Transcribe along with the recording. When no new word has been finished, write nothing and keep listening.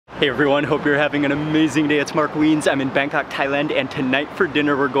Hey everyone, hope you're having an amazing day. It's Mark Wiens. I'm in Bangkok, Thailand, and tonight for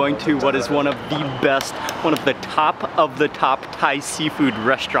dinner we're going to what is one of the best, one of the top Thai seafood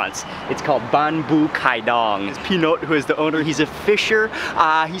restaurants. It's called Baan Pu Khai Dong. It's Pinot, who is the owner. He's a fisher.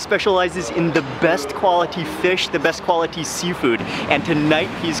 He specializes in the best quality fish, the best quality seafood. And tonight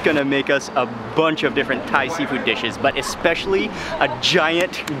he's gonna make us a bunch of different Thai seafood dishes, but especially a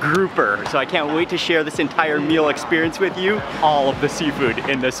giant grouper. So I can't wait to share this entire meal experience with you. All of the seafood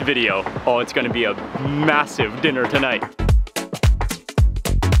in this video. Oh, it's gonna be a massive dinner tonight.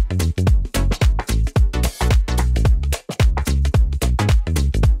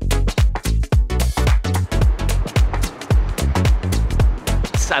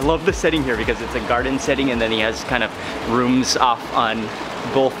 I love the setting here because it's a garden setting and then he has kind of rooms off on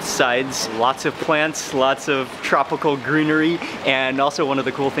both sides. Lots of plants, lots of tropical greenery, and also one of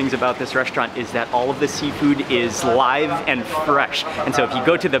the cool things about this restaurant is that all of the seafood is live and fresh. And so if you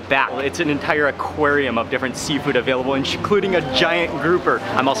go to the back, it's an entire aquarium of different seafood available, including a giant grouper.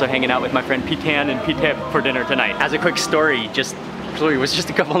 I'm also hanging out with my friend Pitan and Pitep for dinner tonight. As a quick story, it was just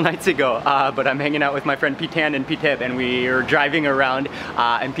a couple nights ago, but I'm hanging out with my friend Pitan and Pitep, and we were driving around,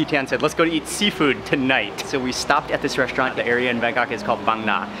 and Pitan said, let's go to eat seafood tonight. So we stopped at this restaurant. The area in Bangkok is called Bang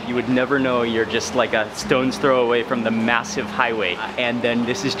Na. You would never know you're just like a stone's throw away from the massive highway. And then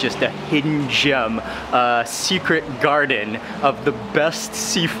this is just a hidden gem, a secret garden of the best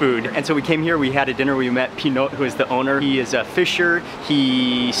seafood. And so we came here, we had a dinner, we met Pinot, who is the owner. He is a fisher,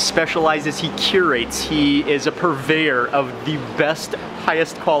 he specializes, he curates, he is a purveyor of the best,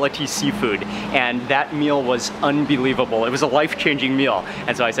 highest quality seafood, and that meal was unbelievable. It was a life-changing meal,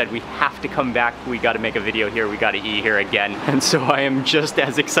 and so I said we have to come back, we got to make a video here, we got to eat here again. And so I am just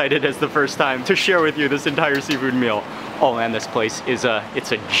as excited as the first time to share with you this entire seafood meal. Oh man, this place is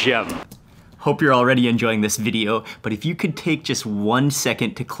it's a gem. Hope you're already enjoying this video, but if you could take just 1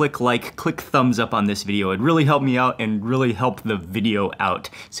 second to click like, click thumbs up on this video, it'd really help me out and really help the video out.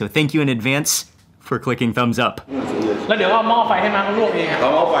 So thank you in advance for clicking thumbs up. We're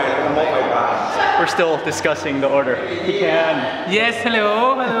still discussing the order. You can. Yes,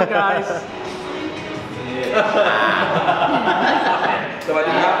 hello guys.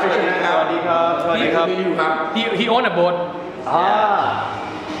 He owned a boat. Ah.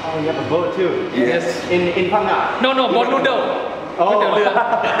 Oh, you have a boat too? Yes. In Phang Nga? No, boat noodle.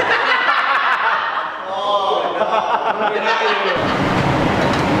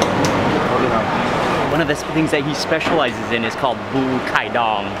 One of the things that he specializes in is called Pu Khai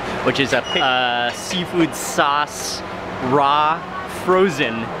Dong, which is a seafood sauce, raw,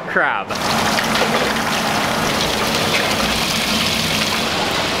 frozen crab.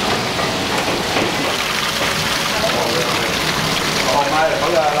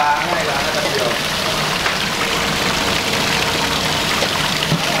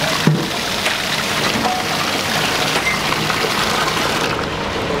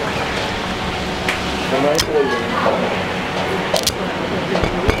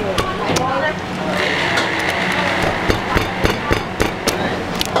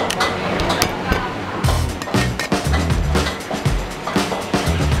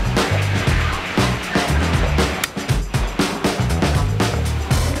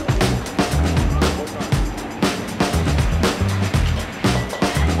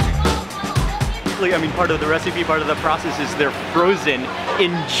 I mean, part of the recipe, part of the process is they're frozen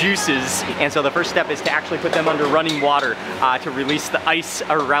in juices. And so the first step is to actually put them under running water to release the ice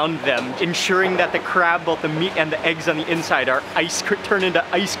around them, ensuring that the crab, both the meat and the eggs on the inside, are turned into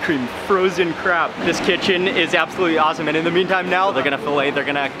ice cream, frozen crab. This kitchen is absolutely awesome. And in the meantime now, they're gonna fillet, they're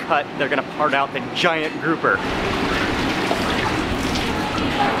gonna cut, they're gonna part out the giant grouper.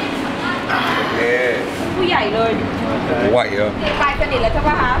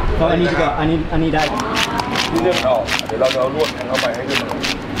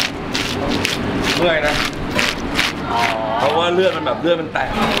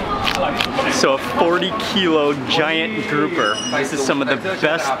 So a 40-kilo giant grouper. This is some of the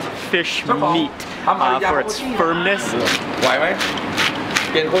best fish meat for its firmness.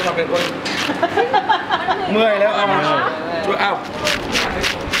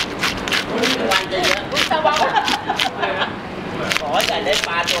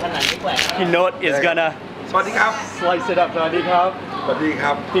 Pinot is gonna slice it up.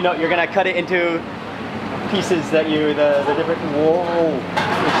 Pinot, you're gonna cut it into pieces that the different. Whoa!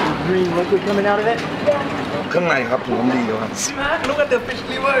 There's some green liquid coming out of it. Look at the fish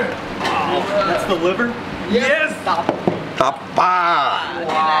liver. Wow, that's the liver. Yes. ตับป้า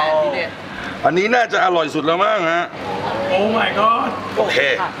อันนี้น่าจะอร่อยสุดแล้วมั้งฮะ Oh my god โอเค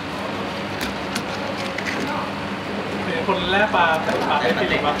คนแรกปลาเป็นฟิ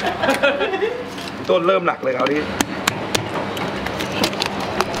ลิปวะ ต้นเริ่มหนักเลยเอาดิ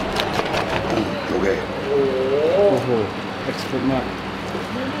โอเค โอ้โหเอ็กซ์เพรสมาก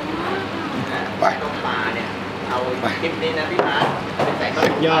ไป ปลาเนี่ยเอาคลิปนี้นะพี่พัดใส่เข้าไป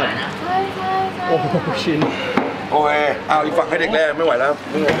ยอด นะ โอ้โหชิ้น โอเคเอาอีกฝั่งให้เด็กแรกไม่ไหวแล้ว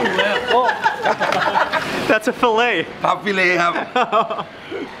ไม่ไหว โอ้ That's a fillet พับฟิเลครับ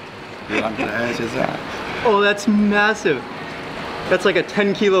ร้านแรกเชซ่า Oh, that's massive. That's like a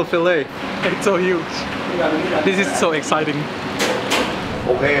 10 kilo fillet. It's so huge This is so exciting โ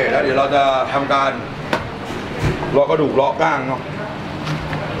อเคแล้วเดี๋ยวเราจะทำการเลาะกระดูกเลาะก้างเนาะ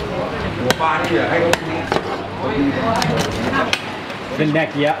หัวปลานี่ให้เขากิน The neck,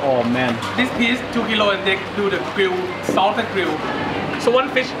 yeah. Oh man. This piece 2 kilo and they do the grill salted grill So one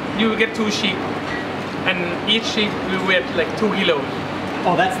fish you get 2 cheek and each cheek will weigh like 2 kilos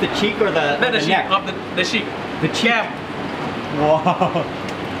Oh, that's the cheek or the cheek neck? of the cheek The cheek. Yeah. Wow.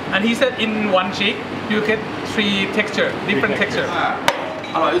 And he said in one cheek you get 3 texture different texture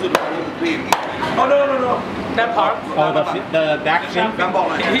อร่อยที่สุดคือครีมโอ้ no That part Oh, the back fin. น้ำบอก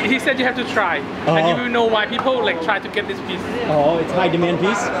เลย he said you have to try and you will know why people like try to get this piece Oh, it's high demand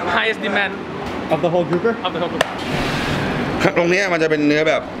piece highest demand of the whole grouper. of the whole group ตรงนี้มันจะเป็นเนื้อ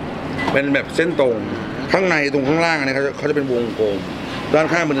แบบเป็นแบบเส้นตรงข้างในตรงข้างล่างเนี่ยเขาจะเป็นวงกลมด้าน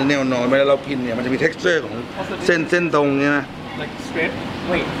ข้างมันจะแนวนอนเวลาเรากินเนี่ยมันจะมี texture ของเส้นตรงเนี่ยนะ like straight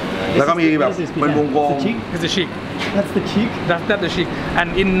Wait. แล้วก็มีแบบเป็นวงกลม The cheek. is the cheek That's the cheek. that's the cheek and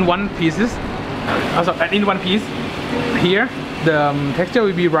in one pieces also and in one piece here the texture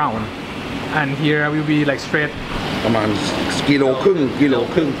will be round and here will be like straight ประมาณกิโลครึ่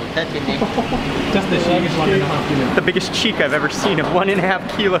ง ถ้าชิ้นนี้ just the cheek is 1.5 kilo The biggest cheek I've ever seen of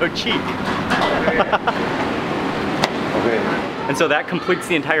 1.5 kilo cheek. โอเค And so that completes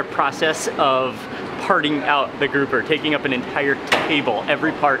the entire process of parting out the grouper, taking up an entire table,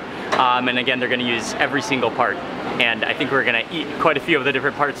 every part. And again, they're going to use every single part. And I think we're going to eat quite a few of the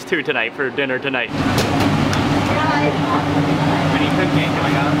different parts too tonight for dinner tonight. อันนี้เครื่องแกงใช่ไหม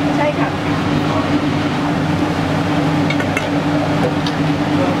ครับใช่ค่ะ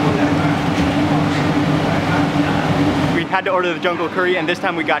We had to order the jungle curry, and this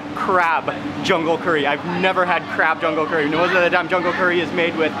time we got crab jungle curry. I've never had crab jungle curry. Most of the time jungle curry is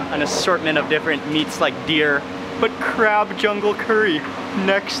made with an assortment of different meats like deer, but crab jungle curry,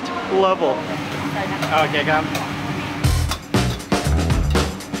 next level. Okay, come.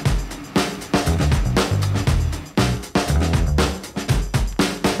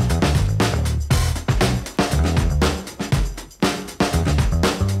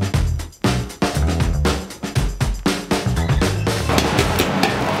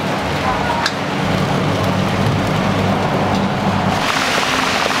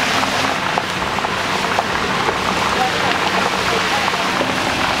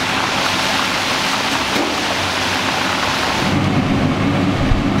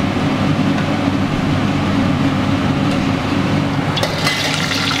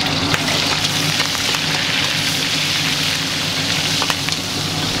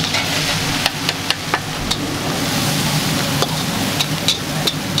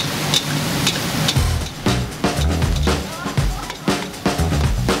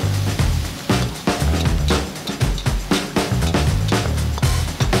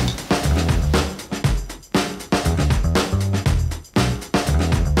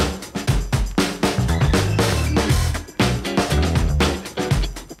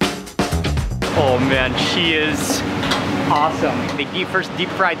 Oh man, she is awesome. They first deep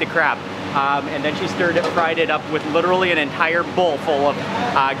fried the crab, and then she fried it up with literally an entire bowl full of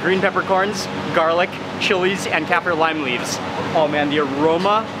green peppercorns, garlic, chilies, and kaffir lime leaves. Oh man, the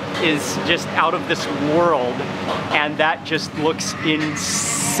aroma is just out of this world, and that just looks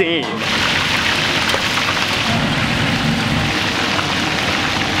insane.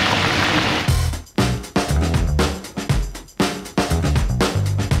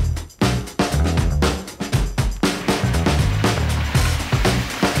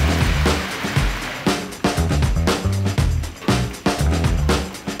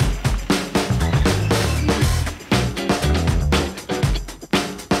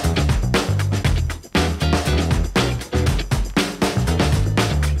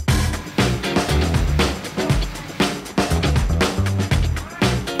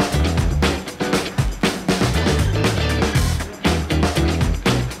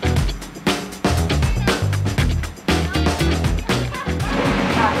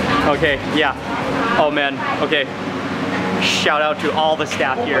 Okay, yeah. Oh man, okay. Shout out to all the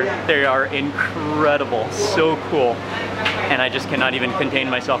staff here. They are incredible, so cool. And I just cannot even contain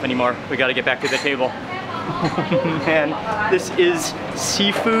myself anymore. We gotta get back to the table. Man, this is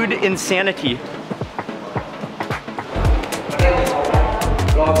seafood insanity.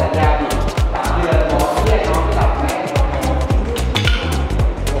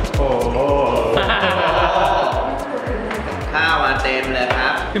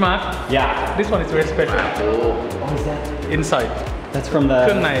 Mark, yeah, this one is very special. what is that? Inside, That's from the เค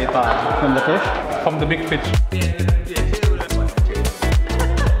รื่องในปลา from the fish. from the big fish.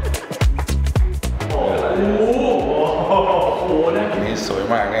 อันนี้สวย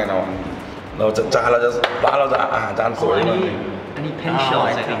มากแน่นอนร้านเราจะอาหารจานสวยมาก อันนี้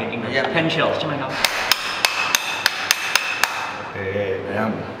penshells I think in English. Penshells ใช่ไหมครับ โอเคนะครั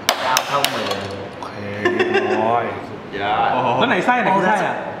บ ยาวเท่ามือ โอเคน้อย แล้วไหนไส้ไหนคือไส้อ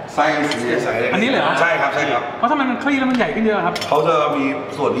ะ ไส้สีใสเลย อันนี้เลยเหรอ ใช่ครับใช่ครับ เพราะทำไมมันคลี่แล้วมันใหญ่ขึ้นเยอะครับ เขาจะมี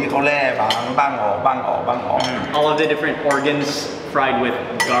ส่วนที่เขาแล่บ้างออกบ้างออกบ้างออก All of the different organs fried with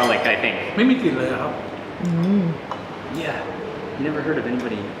garlic, I think. ไม่มีกลิ่นเลยเหรอครับ Yeah, never heard of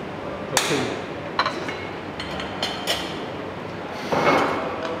anybody.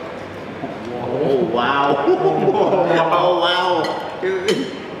 Oh wow Oh wow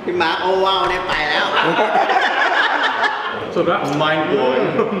พี่มาร์ค Oh wow เนี่ยไปแล้ว สุดละ Mind blowing.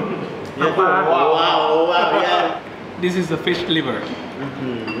 Yes. Oh wow Oh wow yeah This is the fish liver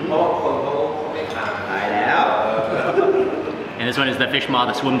ตายแล้ว And this one is the fish maw,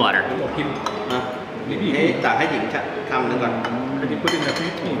 the swim bladder. กิน นี่ตักให้หญิงคำหนึ่งก่อน อันนี้พูดถึงแบบนี้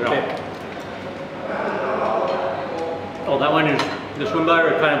เป็ด Oh, that one is, the swim bladder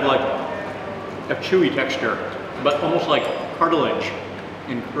is kind of like a chewy texture, but almost like cartilage.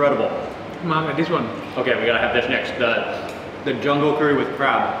 Incredible. Mark and this one Okay, we gotta have this next. The jungle curry with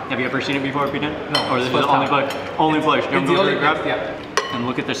crab. Have you ever seen it before, Peter? No, Or this is first the only time. place? Only place, It's jungle the only curry crab? place, yeah. And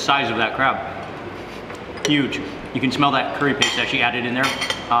look at the size of that crab. Huge. You can smell that curry paste that she added in there.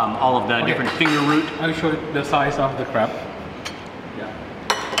 All of the Okay. different finger root. I'll show you the size of the crab.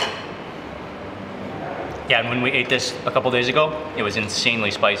 Yeah, and when we ate this a couple days ago, it was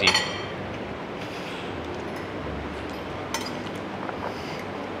insanely spicy.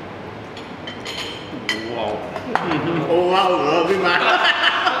 Whoa. Oh wow เหรอพี่มาร์ค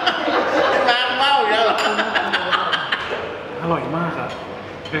พี่มาร์คเมาอยู่แล้วเหรอ อร่อยมากอะ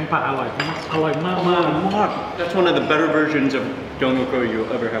แกงป่าอร่อยมากอร่อยมากมาก That's one of the better versions of jungle curry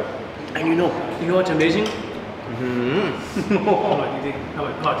you'll ever have. And you know what's amazing? อร่อยจริงๆอร่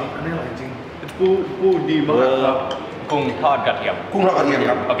อยจริงอันนี้อร่อยจริง Foodดีมากครับ กุ้งทอดกระเทียม กุ้งทอดกระเทียม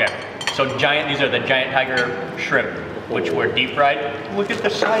ครับ Okay, so these are the giant tiger shrimp, which were deep fried. Look at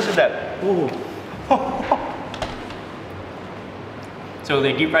the size of that. So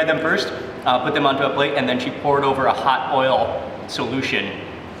they deep fried them first, put them onto a plate, and then she poured over a hot oil solution,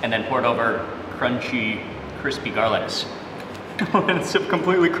 and then poured over crunchy, crispy garlics. And it's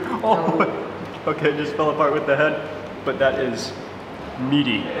completely, okay, it just fell apart with the head, but that is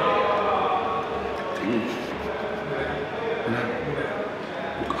meaty.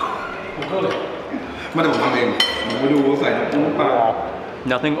 ไม่ได้ผมทำเองผมไปดูใส่น้ำปลา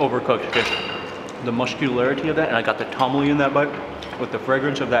Nothing overcooked, just the muscularity of that, and I got the tamale in that bite with the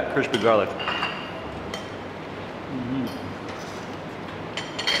fragrance of that crispy garlic.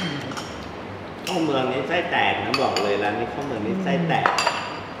 ข้าวเมืองนี้ไส้แตกนะบอกเลยร้านนี้ข้าวเมืองนี้ไส้แตก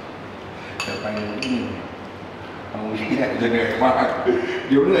แต่ไปเอาที่เนี่ยจะเหนื่อยมากเ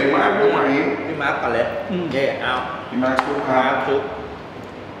ดี๋ยวเหนื่อยมากไม่ไหว พี่มาร์คก่อนเลยเย่เอา พี่มาคุกค ค รั รั บบ ซุป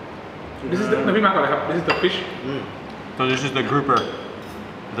This is the น้ำพี่มาก่อนเลยครับ This is the fish So this is the grouper,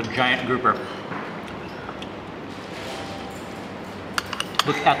 the giant grouper.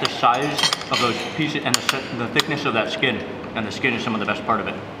 Look at the size of those pieces and the thickness of that skin. And the skin is some of the best part of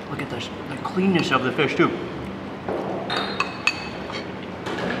it. Look at this, the cleanness of the fish too.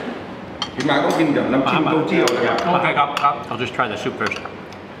 พี่มาต้องกินกับน้ำจิ้มเต้าเจี้ยวนะครับ Okay, I'll just try the soup first.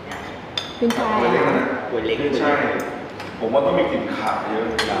 เป็นไง ตัวเล็กนะ ก๋วยเล็ก ไม่ใช่ ผมว่าต้องมีกลิ่นขาเยอะ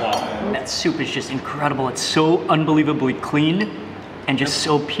That soup is just incredible. It's so unbelievably clean and just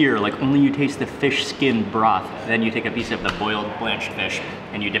so pure. Like only you taste the fish skin broth. Then you take a piece of the boiled blanched fish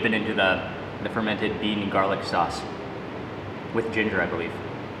and you dip it into the fermented bean garlic sauce with ginger, I believe.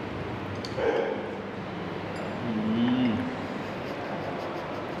 Mm.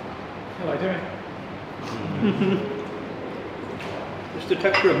 อร่อยใช่ไหม Just the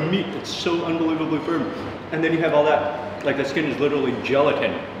texture of meat. It's so unbelievably firm. And then you have all that, like the skin is literally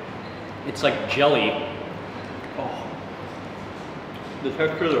gelatin. It's like jelly. Oh. The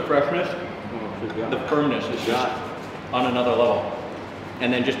texture, the freshness, the firmness is just on another level. And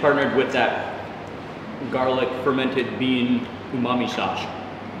then just partnered with that garlic fermented bean umami sauce.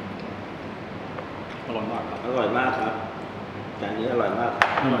 อร่อยมากครับ จานนี้อร่อยมาก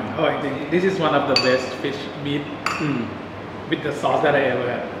Oh, I think this is one of the best fish meat with the sauce that I ever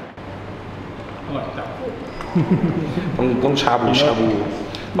had. อร่อยจัง ต้องชาบู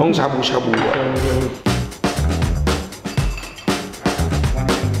ต้องชาบูอะ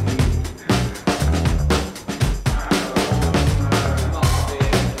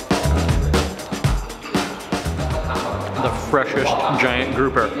The freshest giant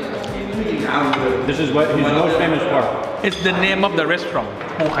grouper. This is what he's most famous for. It's the name of the restaurant,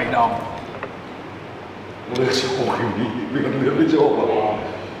 Pu Khai Dong.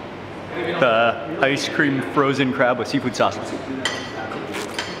 The ice cream frozen crab with seafood sauce.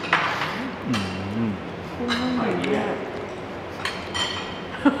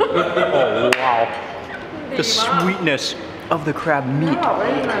 Oh wow. The sweetness of the crab meat.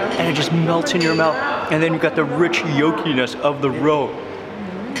 And it just melts in your mouth. And then you've got the rich yolkiness of the roe.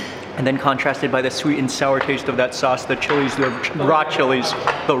 And then contrasted by the sweet and sour taste of that sauce, the chilies, the raw chilies,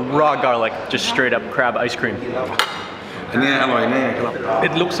 the raw garlic, just straight up crab ice cream. อันนี้อร่อยแน่ครับ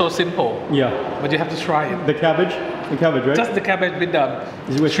It looks so simple. Yeah. But you have to try it. The cabbage, right? Just the cabbage with the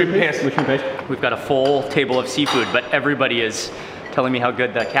shrimp paste. With shrimp paste. We've got a full table of seafood, but everybody is telling me how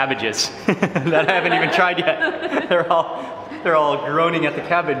good the cabbage is. That I haven't even tried yet. They're all groaning at the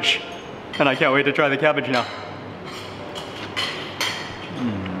cabbage, and I can't wait to try the cabbage now.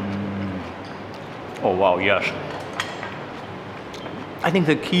 Oh wow, yes. I think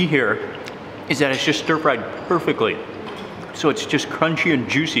the key here is that it's just stir-fried perfectly. So it's just crunchy and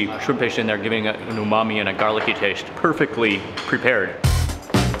juicy shrimp paste in there, giving it an umami and a garlicky taste. Perfectly prepared.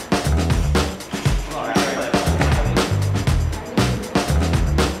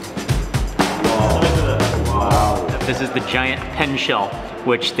 This is the giant pen shell,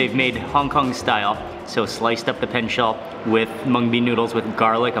 which they've made Hong Kong style. So sliced up the pen shell with mung bean noodles with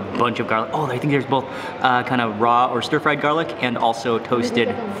garlic, a bunch of garlic. Oh, I think there's both kind of raw or stir-fried garlic and also toasted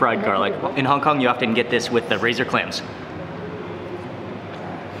fried garlic. In Hong Kong, you often get this with the razor clams.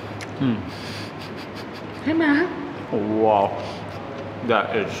 Wow, that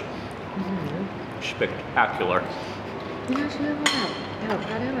is spectacular.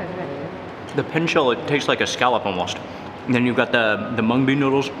 The pen shell, it tastes like a scallop almost. And then you've got the mung bean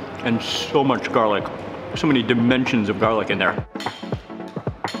noodles and so much garlic. So many dimensions of garlic in there.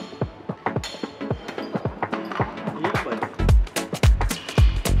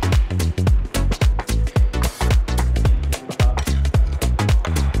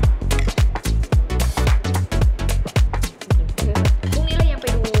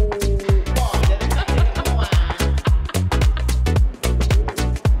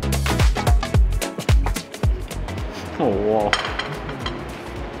 Oh wow.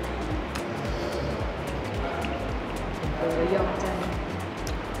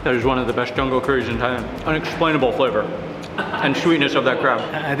 That is one of the best jungle curries in Thailand. Unexplainable flavor and sweetness of that crab.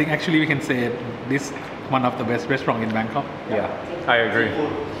 I think actually we can say this one of the best restaurants in Bangkok. Yeah, I agree.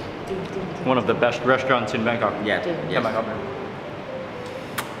 One of the best restaurants in Bangkok. Yeah. Yeah, Bangkok.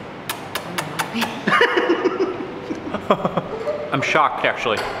 I'm shocked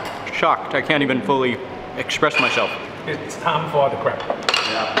actually. Shocked. I can't even fully express myself. It's time for the crab.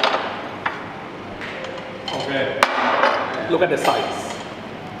 Okay. Look at the size.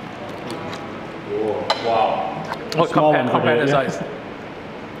 Wow. Oh, compare the size.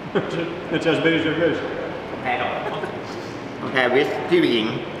 It's as big as your fish. Compare with พี่หญิง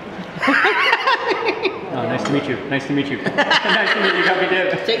Oh, nice to meet you. Nice to meet you. Nice to meet you, Copy Dip.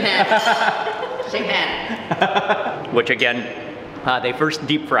 Shake hand. Shake hand. Which again, they first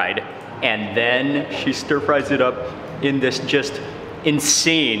deep fried, and then she stir fries it up in this just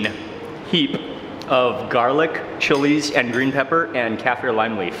insane heap of garlic, chilies, and green pepper, and kaffir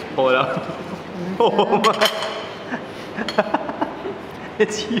lime leaf. Pull it up. Oh my.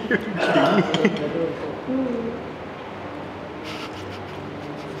 It's huge.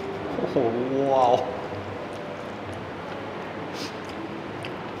 Oh wow.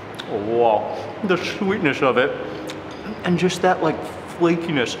 Oh wow. The sweetness of it, and just that like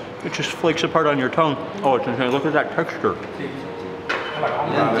flakiness. It just flakes apart on your tongue. Oh, it's insane. Look at that texture.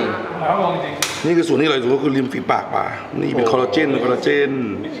 นี่คือส่วนที่เราดูก็คือริมฝีปากปลานี่เป็นคอลลาเจน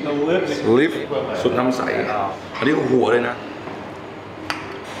ลิฟสุดน้ำใสอันนี้ก็หัวเลยนะ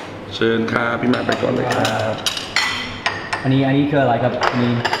เชิญค่ะพี่มาไปก่อนเลยครับ อันนี้คืออะไรครับอัน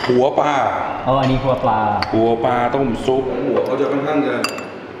นี้ หัวปลา อ๋ออันนี้หัวปลา หัวปลาต้มซุปหัวเขาจะค่อนข้างจะ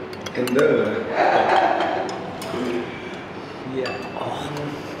เทนเดอร์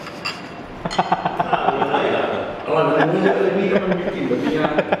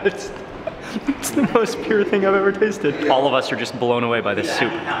It's the most pure thing I've ever tasted. All of us are just blown away by this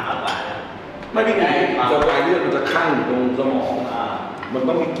soup. ไม่มีกลิ่นพอไตเลือดมันจะคั่งอยู่ตรงสมองมัน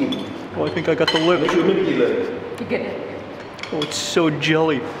ต้องมีกลิ่น Oh, I think I got the นี่ lip. คือไม่มีกลิ่นเลย You get it. Oh, it's so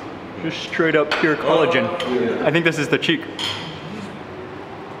jelly. Just straight up pure collagen. I think this is the cheek.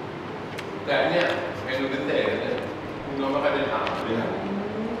 แต่เนี่ยเมนูพิเศษเนี่ยคุณน้องไม่ค่อยได้ทาน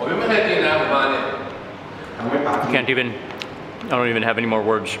ผมยังไม่เคยกินนะผมมาเนี่ย ทำให้ปาก I don't even have any more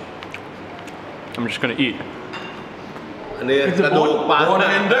words. I'm just gonna eat. อันนี้กระดูกปลา บอน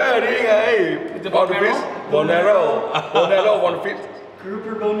เอนเดอร์นี่ไงบอนฟิชบอนเนโร่บอนเนโร่บอนฟิช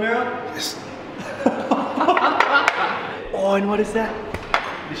Grouper bone marrow? yes Oh, and what is that?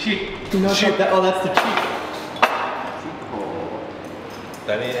 The cheek. Cheek. Oh, that's the cheek. แ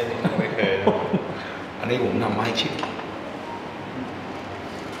ต่นี่ไม่เคย อันนี้ผมทำมาให้ชิม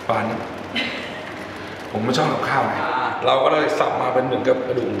ปานนะผมไม่ชอบกับข้าวไงเราก็เลยสับมาเป็นเหมือนกับก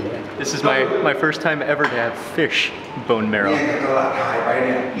ระดูกหมู This is my first time ever to have fish bone เนี่ย marrow. ตลาดถ่ายไปเ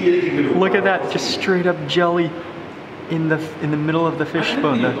นี่ยพี่ได้กินกระดูก Look at that, just straight up jelly in the middle of the fish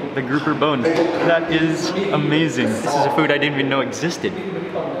bone, the grouper bone. That is amazing. This is a food I didn't even know existed.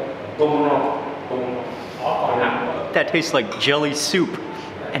 ตรงนอก That tastes like jelly soup,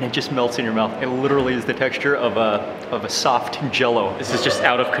 and it just melts in your mouth. It literally is the texture of a soft jello. This is just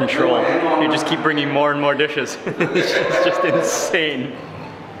out of control. You just keep bringing more and more dishes. It's just insane.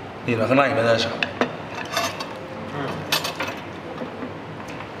 นี่เราข้างในมันจะฉ่ำ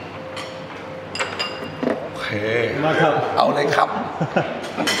โอเคเอาเลยครับ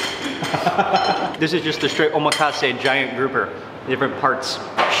This is just a straight omakase giant grouper. Different parts,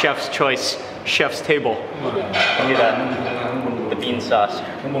 chef's choice, chef's table. Look at that, the bean sauce.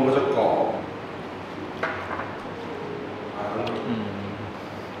 ข้างบนก็จะกรอบ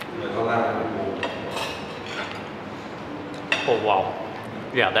เดี๋ยวเขาลาดเป็นหมู Oh wow.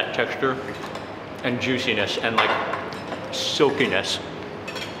 Yeah, that texture and juiciness and like silkiness.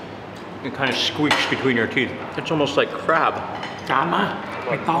 It kind of squeaks between your teeth. It's almost like crab. จานมา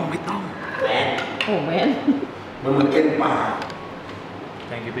ไม่ต้อง Oh man. มันเหมือนเอ็นปลา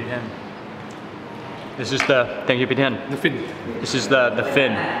Thank you, Pitan. Thank you, Pitan. The fin. This is the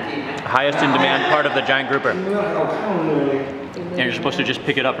fin. Highest in demand part of the giant grouper. เนื้อเอาข้าวเลย And you're supposed to just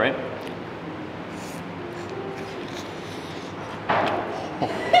pick it up, right?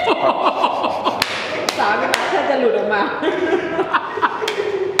 สาวนะคะแค่จะหลุดออกมา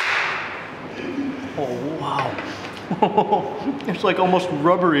Oh wow. It's like almost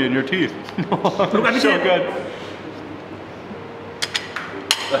rubbery in your teeth. So good.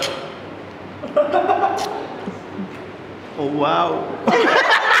 Oh wow.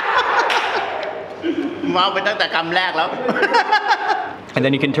 เมาไปตั้งแต่คำแรกแล้ว And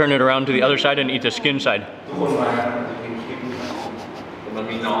then you can turn it around to the other side and eat the skin side. ทุกคนมา มัน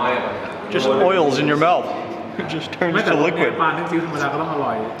มีน้อยอะ Just oils in your mouth. It just ไม่ turns แต่ to ว่า liquid. ปลาที่ซื้อธรรมดาก็ต้องอร่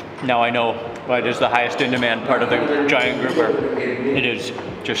อย Now I know why it is the highest in demand part of the giant grouper. It is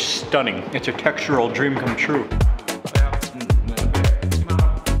just stunning. It's a textural dream come true.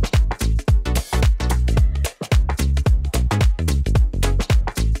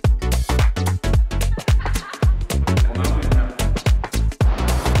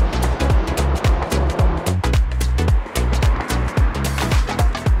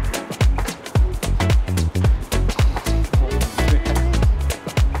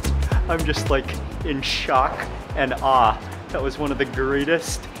 I'm just like in shock and awe. That was one of the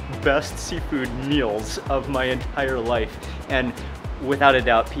greatest, best seafood meals of my entire life. And without a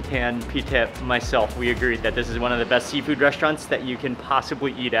doubt, Pitan, Pitep, myself, we agreed that this is one of the best seafood restaurants that you can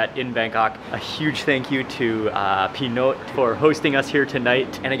possibly eat at in Bangkok. A huge thank you to Pinot for hosting us here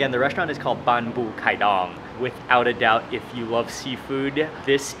tonight. And again, the restaurant is called Baan Pu Khai Dong. Without a doubt, if you love seafood,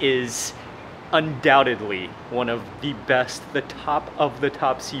 this is undoubtedly one of the best, the top of the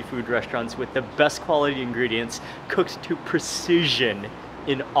top seafood restaurants with the best quality ingredients cooked to precision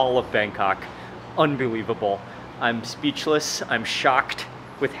in all of Bangkok. Unbelievable. I'm speechless, I'm shocked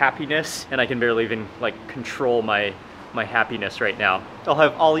with happiness, and I can barely even like control my happiness right now. I'll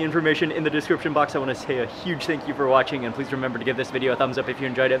have all the information in the description box. I want to say a huge thank you for watching, and please remember to give this video a thumbs up if you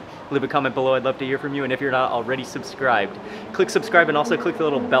enjoyed it. Leave a comment below, I'd love to hear from you, and if you're not already subscribed, click subscribe and also click the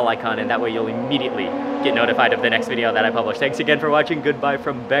little bell icon, and that way you'll immediately get notified of the next video that I publish. Thanks again for watching, goodbye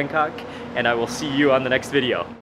from Bangkok, and I will see you on the next video.